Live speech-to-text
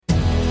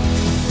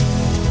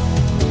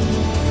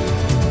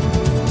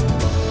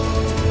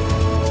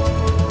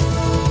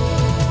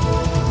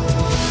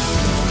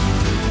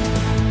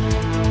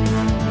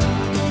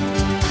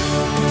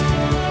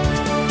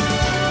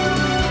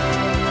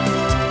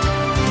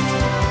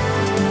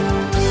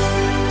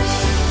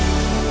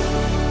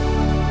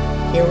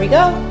Here we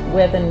go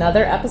with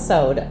another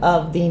episode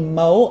of the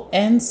Mo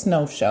and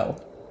Snow Show.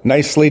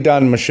 Nicely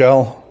done,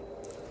 Michelle.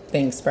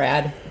 Thanks,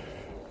 Brad.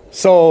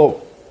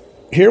 So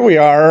here we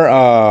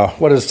are.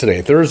 What is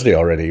today? Thursday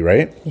already,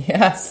 right?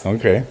 Yes.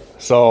 Okay.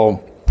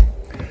 So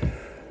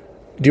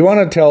do you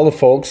want to tell the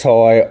folks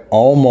how I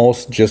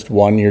almost just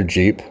won your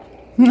Jeep?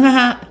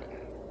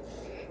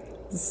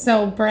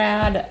 So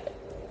Brad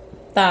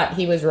thought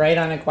he was right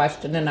on a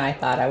question, and I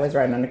thought I was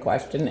right on a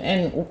question.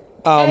 And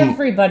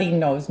everybody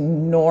knows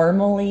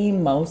normally,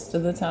 most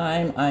of the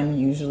time, I'm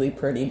usually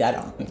pretty dead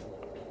on.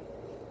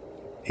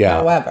 Yeah.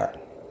 However,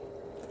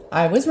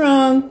 I was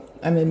wrong.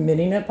 I'm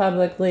admitting it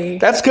publicly.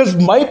 That's because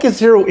Mike is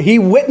here. He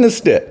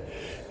witnessed it.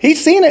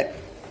 He's seen it.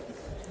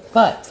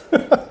 But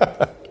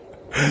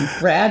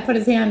Brad put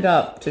his hand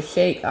up to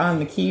shake on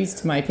the keys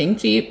to my pink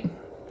Jeep,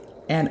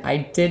 and I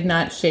did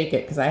not shake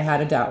it because I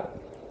had a doubt.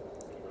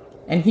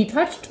 And he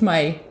touched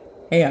my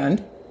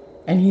hand,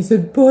 and he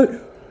said,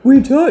 "But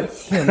we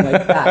touched." I'm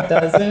like, that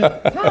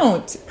doesn't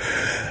count.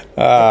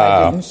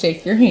 I didn't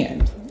shake your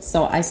hand.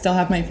 So I still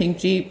have my pink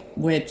Jeep,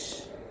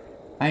 which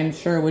I'm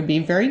sure would be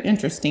very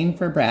interesting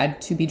for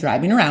Brad to be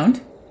driving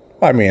around.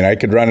 I mean, I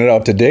could run it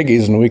out to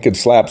Diggy's, and we could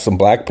slap some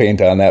black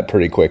paint on that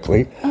pretty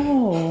quickly.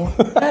 Oh,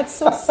 that's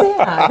so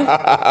sad.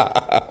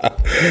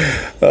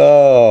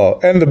 Oh,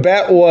 and the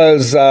bet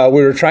was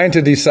we were trying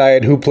to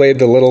decide who played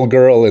the little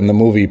girl in the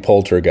movie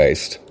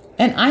Poltergeist.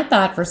 And I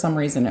thought for some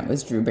reason it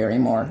was Drew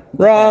Barrymore.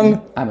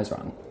 Wrong. I was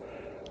wrong.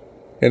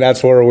 And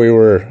that's where we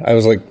were. I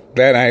was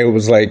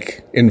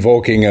like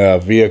invoking a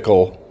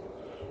vehicle.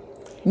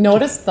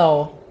 Notice,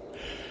 though,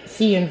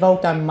 he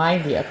invoked on my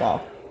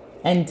vehicle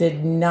and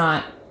did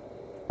not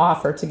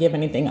offer to give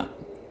anything up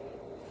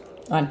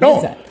on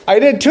his end. I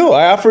did too.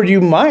 I offered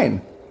you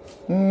mine.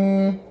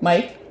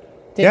 Mike,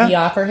 did he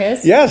offer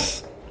his?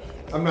 Yes.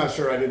 I'm not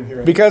sure. I didn't hear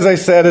it. Because I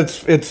said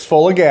it's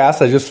full of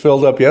gas. I just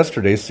filled up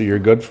yesterday, so you're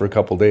good for a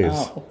couple days.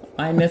 Oh,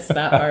 I missed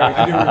that part.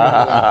 I do remember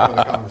that part of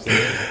the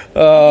conversation.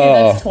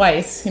 Okay, that's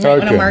twice. You might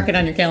want to mark it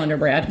on your calendar,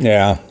 Brad.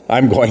 Yeah,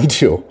 I'm going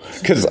to.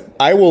 Because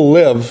I will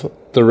live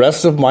the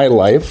rest of my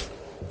life.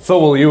 So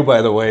will you,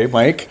 by the way,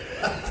 Mike.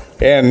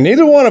 And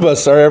neither one of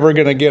us are ever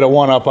going to get a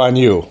one-up on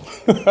you.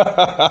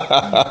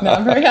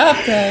 Not very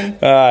often.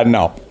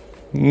 No.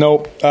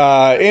 Nope.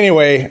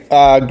 Anyway,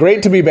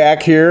 great to be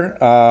back here.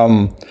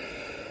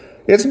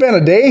 It's been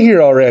a day here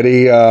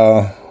already.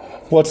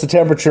 What's the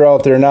temperature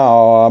out there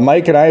now?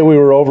 Mike and I, we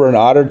were over in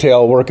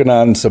Ottertail working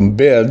on some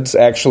bids.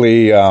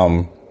 Actually,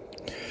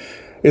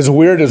 as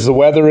weird as the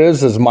weather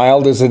is, as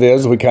mild as it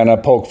is, we kind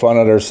of poke fun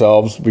at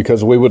ourselves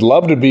because we would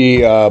love to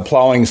be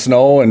plowing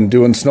snow and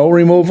doing snow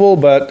removal,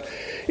 but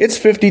it's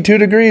 52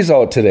 degrees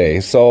out today.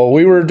 So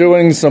we were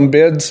doing some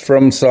bids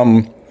from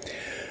some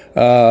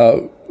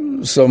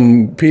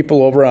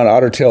people over on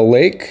Ottertail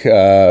Lake.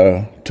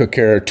 Took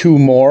care of 2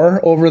 more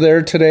over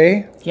there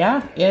today.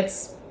 Yeah,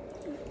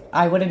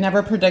 I would have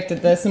never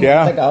predicted this a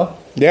month ago.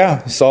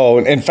 Yeah, so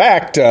in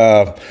fact,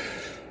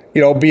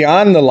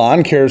 beyond the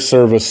lawn care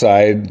service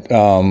side,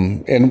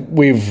 and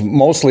we've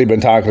mostly been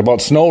talking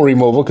about snow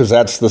removal because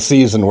that's the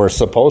season we're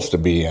supposed to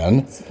be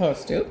in.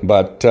 Supposed to.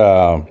 But,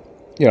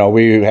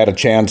 we had a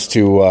chance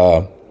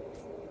to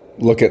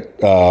look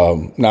at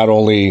not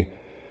only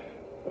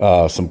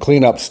some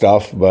cleanup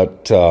stuff,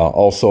 but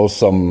also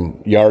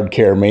some yard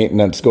care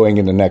maintenance going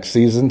into next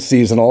season,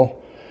 seasonal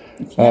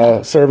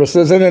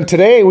services. And then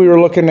today we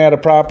were looking at a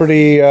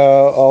property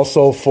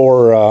also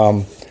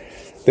for,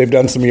 they've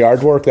done some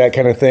yard work, that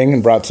kind of thing,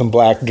 and brought some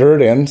black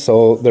dirt in.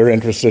 So they're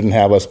interested in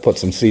have us put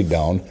some seed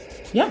down,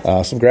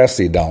 some grass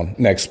seed down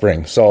next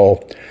spring.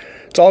 So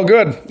it's all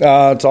good.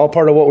 It's all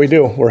part of what we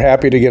do. We're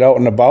happy to get out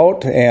and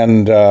about,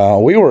 and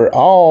we were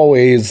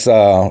always,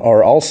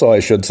 or also I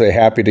should say,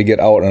 happy to get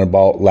out and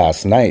about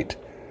last night.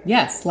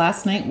 Yes,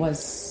 last night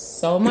was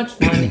so much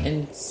fun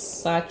and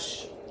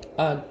such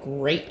a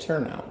great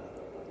turnout.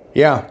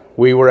 Yeah,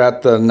 we were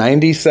at the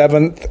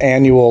 97th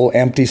annual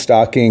Empty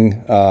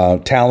Stocking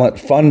Talent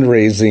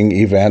Fundraising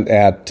event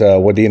at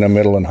Wadena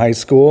Middle and High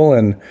School,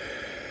 and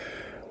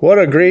what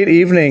a great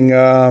evening.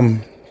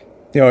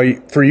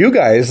 For you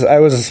guys, I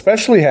was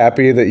especially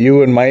happy that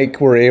you and Mike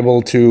were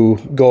able to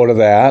go to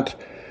that,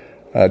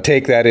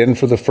 take that in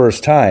for the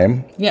first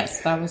time.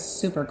 Yes, that was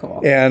super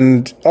cool.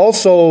 And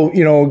also,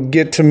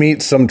 get to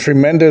meet some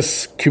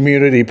tremendous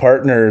community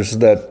partners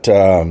that,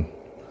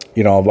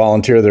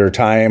 volunteer their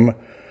time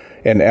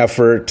and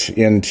effort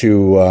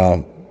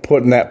into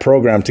putting that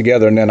program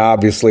together. And then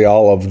obviously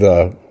all of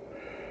the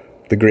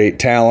great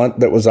talent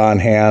that was on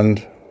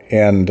hand.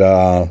 And,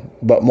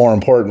 but more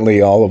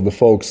importantly, all of the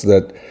folks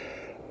that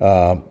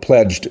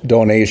pledged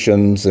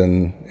donations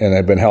and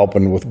have been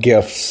helping with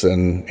gifts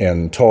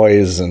and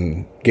toys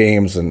and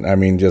games, and I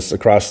mean just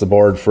across the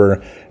board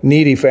for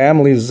needy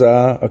families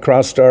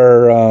across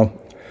our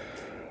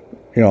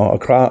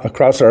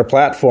across our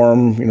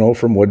platform,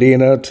 from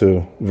Wadena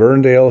to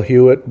Verndale,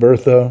 Hewitt,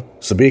 Bertha,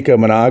 Sabika,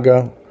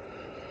 Monaga,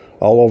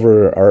 all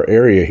over our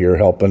area here,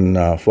 helping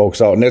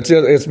folks out. And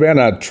it's been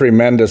a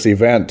tremendous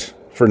event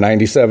for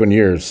 97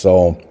 years.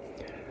 So,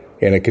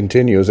 and it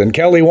continues. And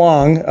Kelly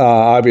Wong,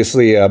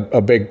 obviously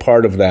a big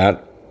part of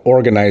that,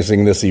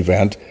 organizing this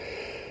event,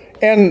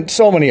 and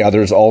so many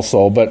others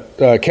also.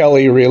 But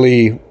Kelly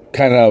really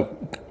kind of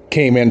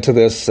came into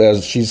this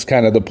as she's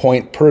kind of the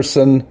point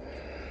person,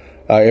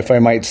 if I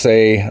might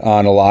say,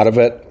 on a lot of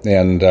it.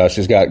 And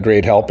she's got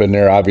great help in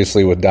there,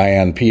 obviously, with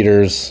Diane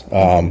Peters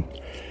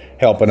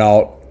helping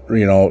out.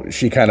 You know,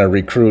 she kind of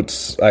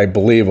recruits, I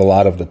believe, a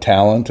lot of the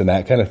talent and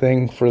that kind of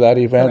thing for that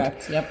event.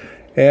 Correct, yep.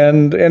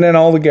 And then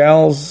all the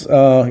gals,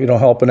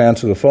 helping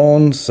answer the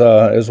phones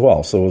as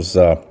well. So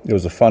it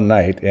was a fun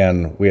night,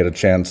 and we had a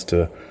chance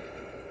to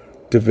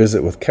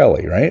visit with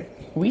Kelly, right?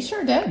 We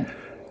sure did.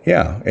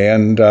 Yeah,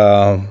 and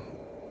on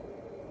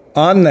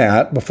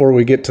that, before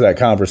we get to that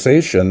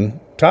conversation,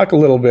 talk a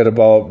little bit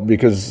about,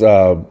 because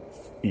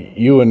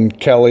you and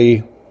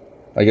Kelly,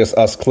 I guess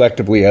us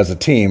collectively as a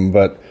team,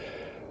 but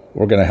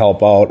we're going to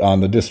help out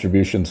on the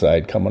distribution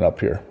side coming up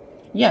here.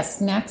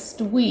 Yes, next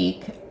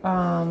week,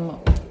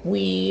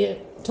 we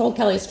told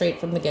Kelly straight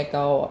from the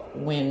get-go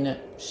when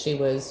she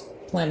was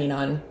planning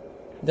on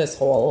this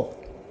whole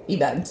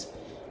event.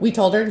 We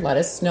told her, let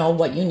us know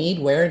what you need,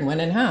 where and when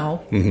and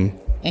how. Mm-hmm.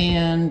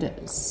 And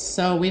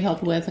so we've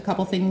helped with a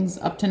couple things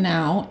up to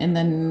now. And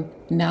then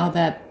now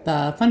that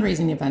the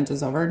fundraising event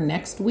is over,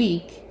 next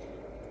week,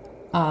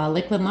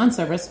 Lakeland Lawn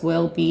Service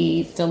will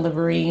be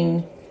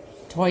delivering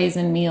toys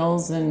and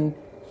meals and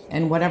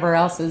whatever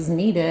else is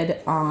needed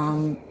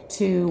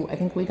to, I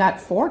think we got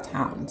 4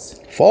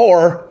 towns.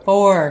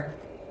 4?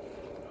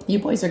 You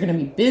boys are going to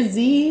be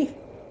busy.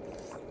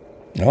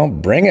 Well,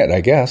 bring it,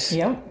 I guess.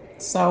 Yep.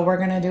 So we're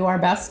going to do our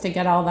best to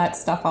get all that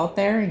stuff out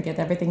there and get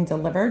everything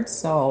delivered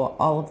so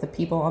all of the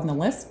people on the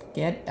list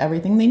get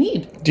everything they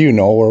need. Do you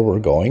know where we're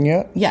going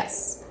yet?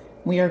 Yes.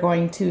 We are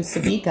going to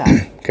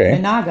Sabika, okay.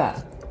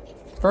 Menahga,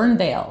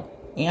 Ferndale,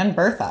 and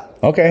Bertha.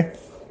 Okay.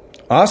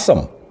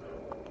 Awesome.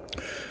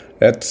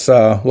 That's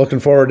looking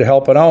forward to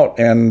helping out,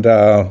 and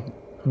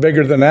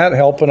bigger than that,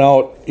 helping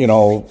out,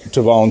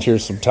 to volunteer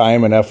some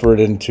time and effort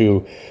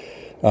into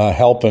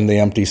helping the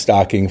Empty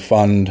Stocking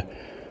Fund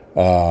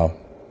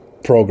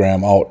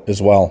program out as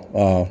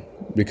well,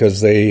 because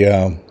they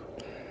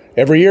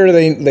every year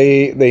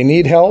they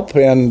need help,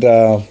 and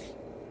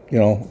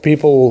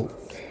people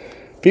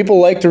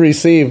like to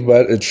receive,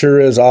 but it sure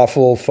is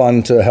awful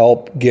fun to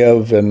help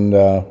give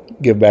and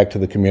give back to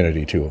the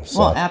community too. So.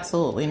 Well,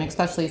 absolutely, and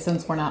especially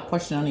since we're not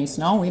pushing any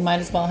snow, we might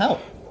as well help.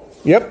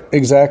 Yep,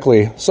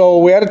 exactly. So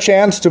we had a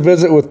chance to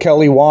visit with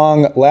Kelly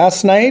Wong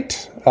last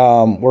night.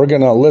 We're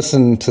going to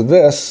listen to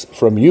this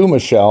from you,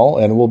 Michelle,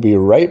 and we'll be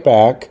right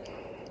back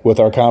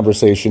with our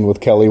conversation with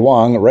Kelly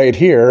Wong right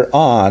here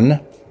on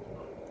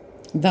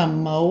the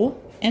Mow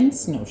and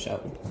Snow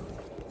Show.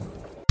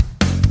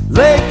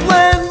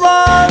 Lakeland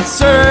Lawn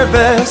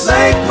Service.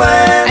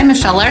 Lakeland. I'm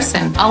Michelle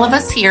Larson. All of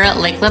us here at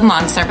Lakeland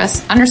Lawn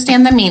Service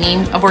understand the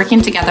meaning of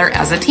working together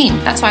as a team.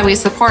 That's why we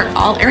support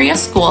all area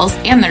schools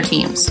and their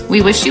teams.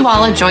 We wish you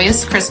all a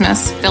joyous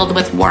Christmas filled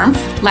with warmth,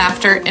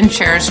 laughter, and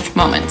cherished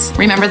moments.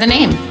 Remember the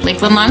name,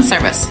 Lakeland Lawn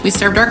Service. We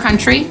served our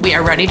country. We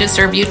are ready to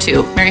serve you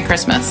too. Merry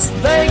Christmas.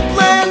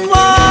 Lakeland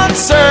Lawn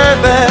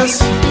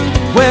Service,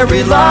 where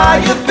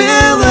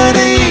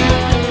reliability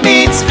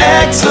meets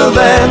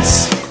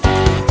excellence.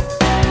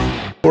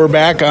 We're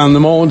back on the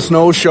Mow and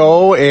Snow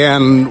Show,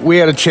 and we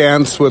had a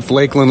chance with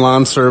Lakeland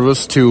Lawn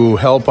Service to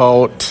help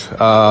out,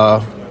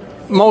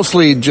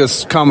 mostly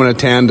just come and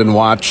attend and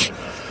watch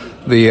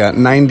the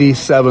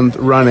 97th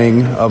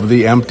running of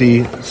the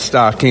Empty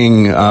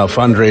Stocking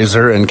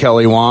fundraiser. And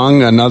Kelly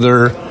Wong,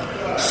 another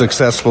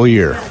successful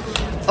year.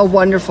 A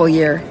wonderful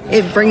year.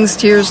 It brings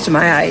tears to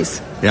my eyes.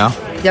 Yeah?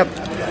 Yep.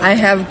 I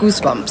have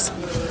goosebumps.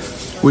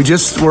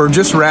 We're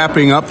just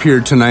wrapping up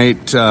here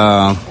tonight,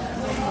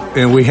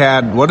 and we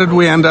had, what did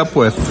we end up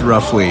with,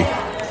 roughly?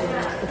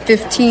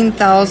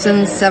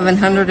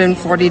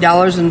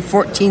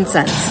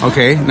 $15,740.14.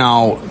 Okay,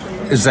 now,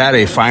 is that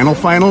a final,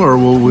 or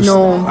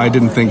No. I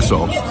didn't think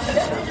so.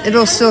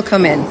 It'll still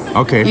come in.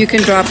 Okay. You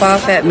can drop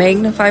off at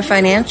Magnify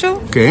Financial.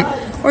 Okay.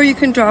 Or you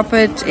can drop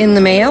it in the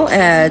mail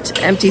at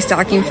Empty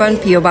Stocking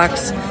Fund, P.O.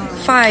 Box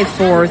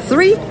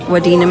 543,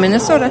 Wadena,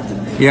 Minnesota.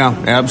 Yeah,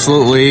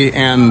 absolutely.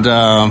 And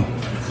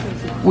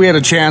we had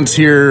a chance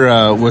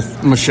here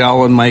with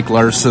Michelle and Mike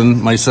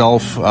Larson,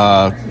 myself,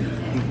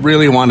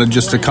 really wanted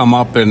just to come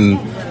up and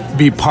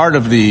be part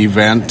of the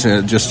event,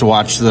 just to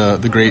watch the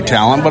great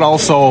talent, but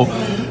also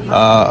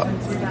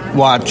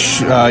watch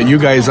you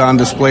guys on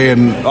display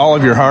and all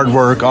of your hard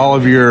work, all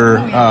of your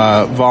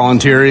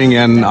volunteering,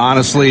 and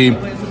honestly,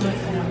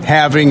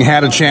 having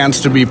had a chance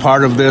to be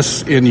part of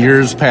this in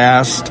years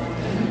past,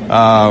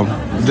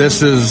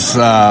 this is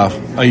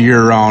a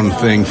year-round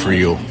thing for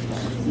you.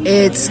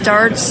 It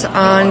starts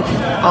on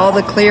all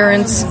the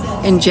clearance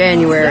in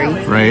January.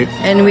 Right.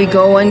 And we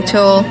go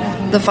until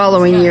the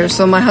following year.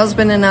 So my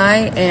husband and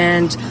I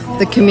and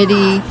the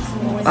committee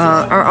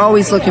are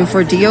always looking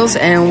for deals,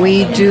 and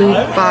we do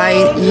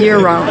buy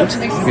year-round.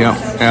 Yeah,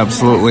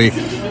 absolutely.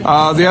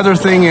 The other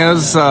thing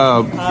is, a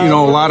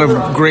lot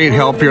of great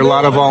help here, a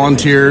lot of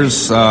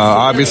volunteers,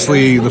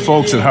 obviously the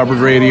folks at Hubbard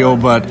Radio,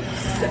 but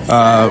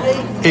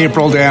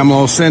April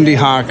Damlow, Cindy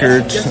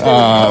Hockert,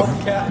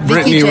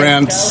 Brittany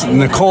Rentz,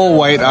 Nicole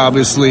White,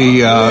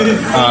 obviously,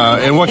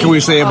 and what can we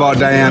say about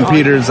Diane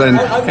Peters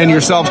and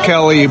yourself,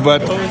 Kelly?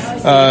 But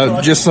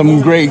just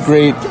some great.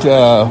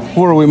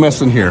 Who are we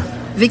missing here?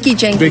 Vicky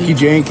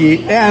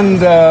Janke,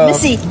 and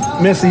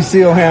Missy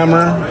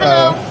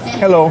Sealhammer.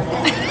 Hello.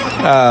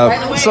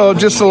 So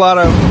just a lot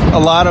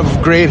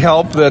of great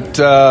help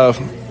that.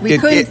 We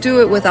couldn't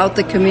do it without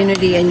the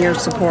community and your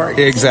support.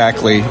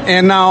 Exactly.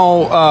 And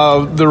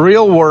now the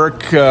real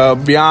work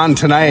beyond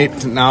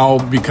tonight now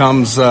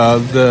becomes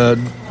the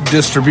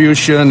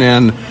distribution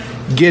and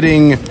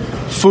getting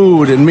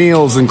food and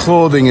meals and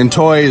clothing and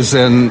toys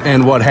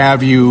and what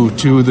have you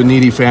to the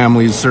needy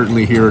families,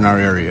 certainly here in our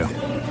area.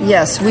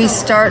 Yes, we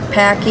start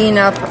packing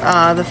up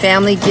the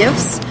family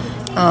gifts.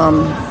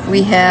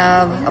 We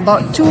have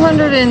about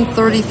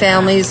 230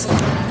 families,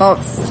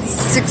 about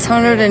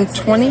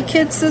 620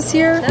 kids this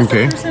year.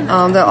 Okay.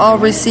 They'll all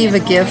receive a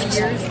gift,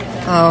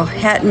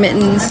 hat,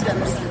 mittens,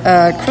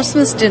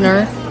 Christmas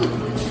dinner,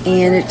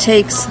 and it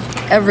takes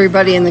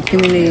everybody in the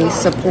community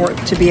support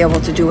to be able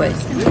to do it.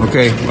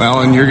 Okay,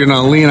 well, and you're going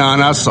to lean on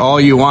us all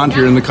you want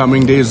here in the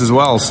coming days as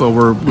well, so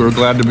we're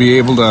glad to be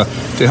able to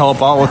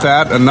help out with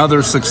that.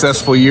 Another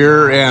successful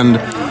year, and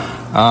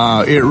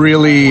it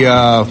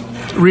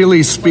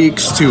really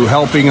speaks to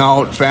helping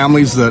out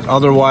families that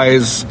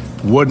otherwise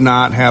would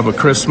not have a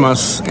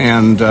Christmas,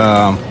 and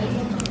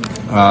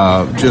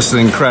just an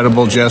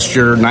incredible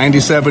gesture.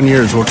 97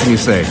 years, what can you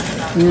say?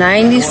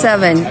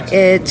 97.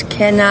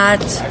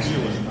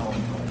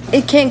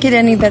 It can't get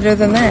any better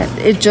than that.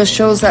 It just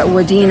shows that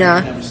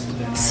Wadena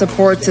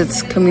supports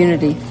its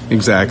community.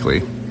 Exactly.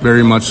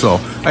 Very much so.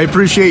 I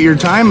appreciate your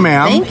time,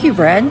 ma'am. Thank you,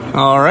 Brad.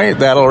 All right,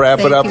 that'll wrap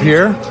it up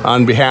here.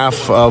 On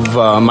behalf of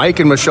Mike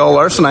and Michelle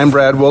Larson, I'm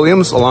Brad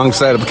Williams,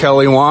 alongside of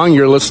Kelly Wong.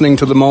 You're listening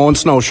to the Mow and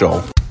Snow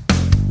Show.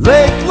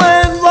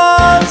 Lakeland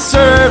Lawn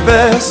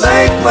Service.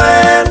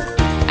 Lakeland.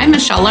 I'm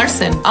Michelle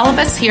Larson. All of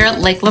us here at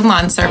Lakeland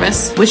Lawn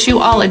Service wish you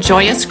all a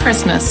joyous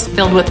Christmas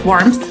filled with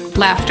warmth,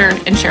 laughter,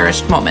 and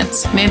cherished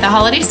moments. May the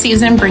holiday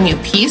season bring you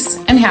peace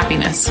and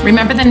happiness.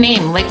 Remember the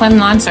name Lakeland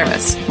Lawn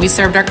Service. We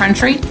served our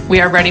country.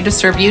 We are ready to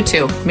serve you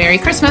too. Merry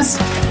Christmas.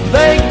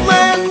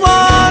 Lakeland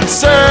Lawn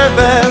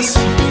Service,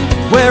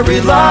 where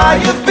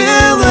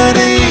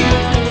reliability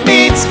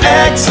meets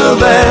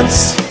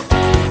excellence.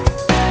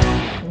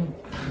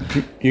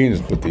 You can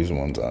just put these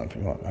ones on if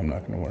you want. I'm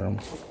not going to wear them.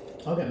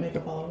 I'll get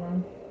makeup all over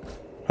them.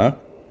 Huh?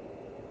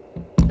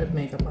 Get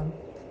makeup on.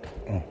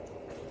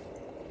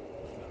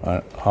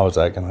 How is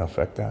that going to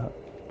affect that?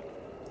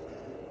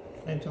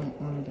 I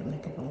don't want to get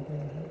makeup all over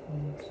your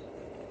headphones.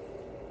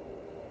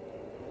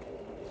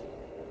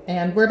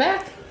 And we're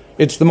back.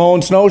 It's the Mow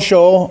and Snow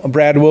Show.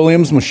 Brad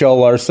Williams, Michelle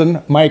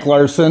Larson, Mike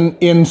Larson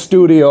in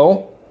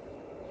studio.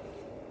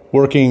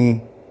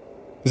 Working.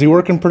 Is he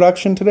working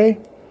production today?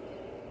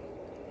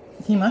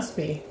 He must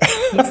be.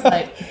 He's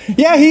like,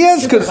 yeah, he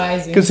is,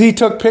 supervising. because he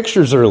took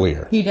pictures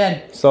earlier. He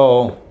did.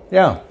 So,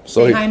 yeah.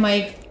 So Say hi,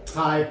 Mike.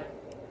 Hi.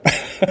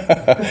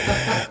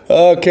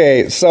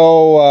 Okay,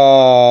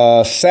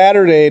 so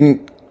Saturday,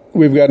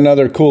 we've got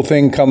another cool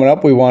thing coming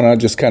up. We want to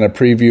just kind of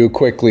preview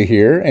quickly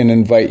here and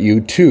invite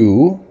you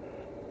to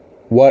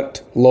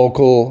what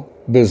local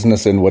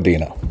business in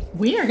Wadena?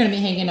 We are going to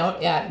be hanging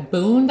out at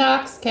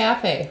Boondocks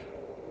Cafe.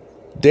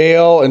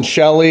 Dale and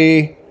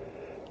Shelley,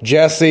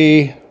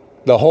 Jesse,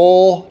 the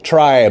whole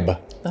tribe.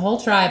 The whole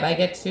tribe. I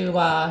get to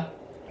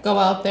go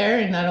out there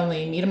and not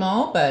only meet them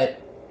all,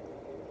 but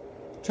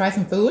try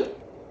some food.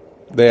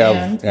 They have,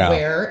 and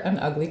wear an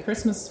ugly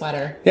Christmas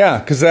sweater. Yeah,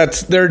 because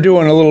they're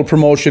doing a little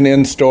promotion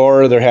in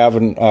store. They're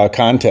having a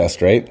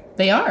contest, right?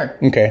 They are.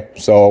 Okay,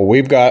 so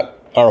we've got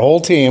our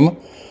whole team.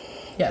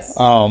 Yes.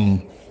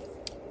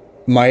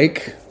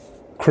 Mike,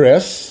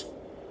 Chris,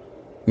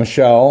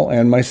 Michelle,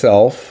 and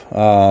myself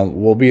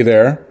will be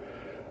there.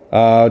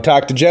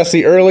 Talked to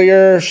Jessie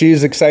earlier.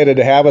 She's excited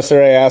to have us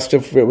there. I asked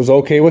if it was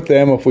okay with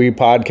them if we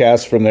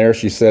podcast from there.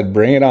 She said,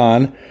 bring it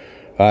on.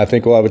 I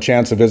think we'll have a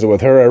chance to visit with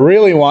her.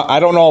 I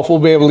don't know if we'll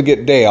be able to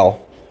get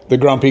Dale, the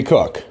grumpy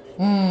cook.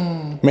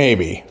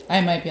 Maybe.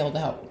 I might be able to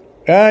help.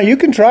 You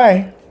can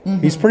try.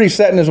 Mm-hmm. He's pretty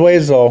set in his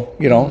ways, though.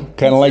 You know,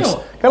 kind of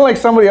like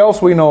somebody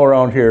else we know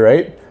around here,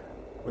 right?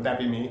 Would that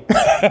be me?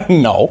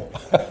 No.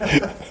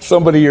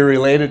 Somebody you're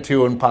related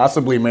to and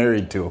possibly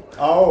married to.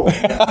 Oh.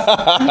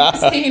 I'm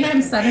saying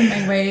I'm set in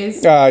my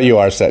ways. You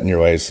are set in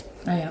your ways.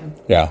 I am.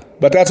 Yeah,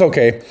 but that's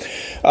okay.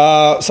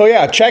 So,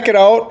 yeah, check it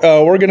out.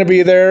 We're going to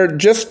be there.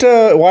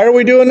 Why are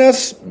we doing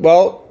this?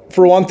 Well,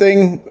 for one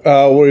thing,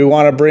 we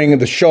want to bring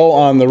the show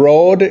on the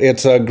road.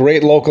 It's a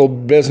great local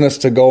business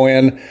to go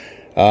in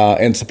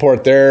and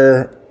support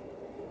their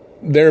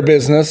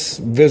business,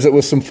 visit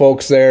with some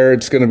folks there.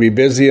 It's going to be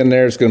busy in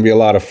there. It's going to be a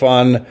lot of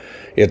fun.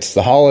 It's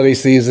the holiday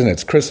season.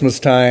 It's Christmas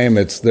time.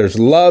 There's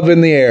love in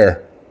the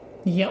air.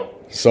 Yep.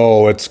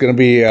 So it's going to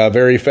be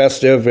very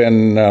festive,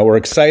 and we're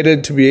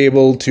excited to be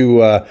able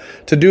to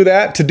do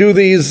that, to do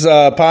these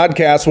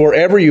podcasts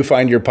wherever you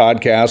find your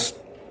podcasts.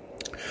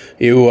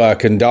 You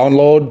can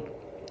download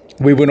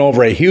We went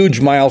over a huge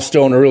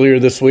milestone earlier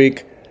this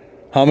week.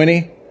 How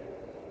many?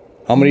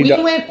 We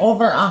went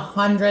over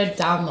 100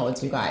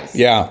 downloads, you guys.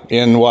 Yeah,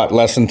 in what,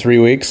 less than 3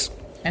 weeks?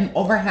 And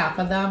over half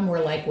of them were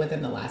like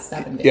within the last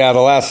 7 days. Yeah, the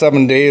last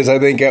 7 days. I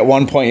think at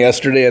one point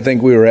yesterday, I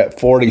think we were at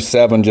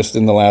 47 just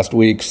in the last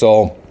week.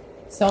 So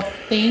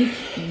thank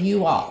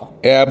you all.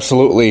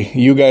 Absolutely.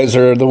 You guys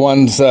are the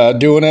ones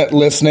doing it,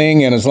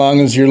 listening. And as long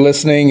as you're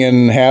listening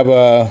and have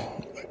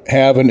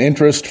an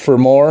interest for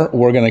more,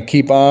 we're going to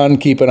keep on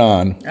keeping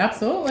on.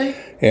 Absolutely.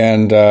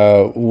 And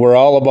we're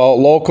all about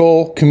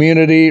local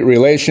community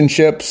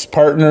relationships,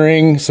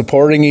 partnering,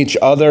 supporting each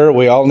other.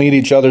 We all need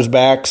each other's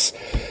backs,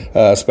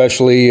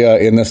 especially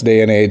in this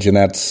day and age. And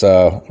that's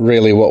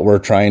really what we're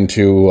trying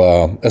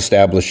to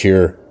establish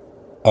here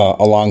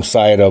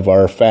alongside of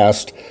our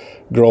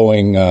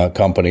fast-growing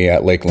company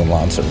at Lakeland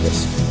Lawn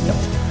Service. Yep.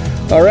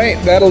 All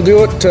right, that'll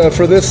do it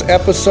for this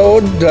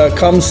episode.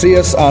 Come see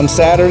us on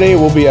Saturday.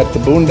 We'll be at the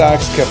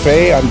Boondocks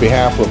Cafe on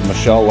behalf of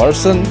Michelle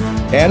Larson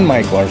and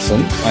Mike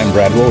Larson. I'm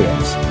Brad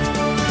Williams.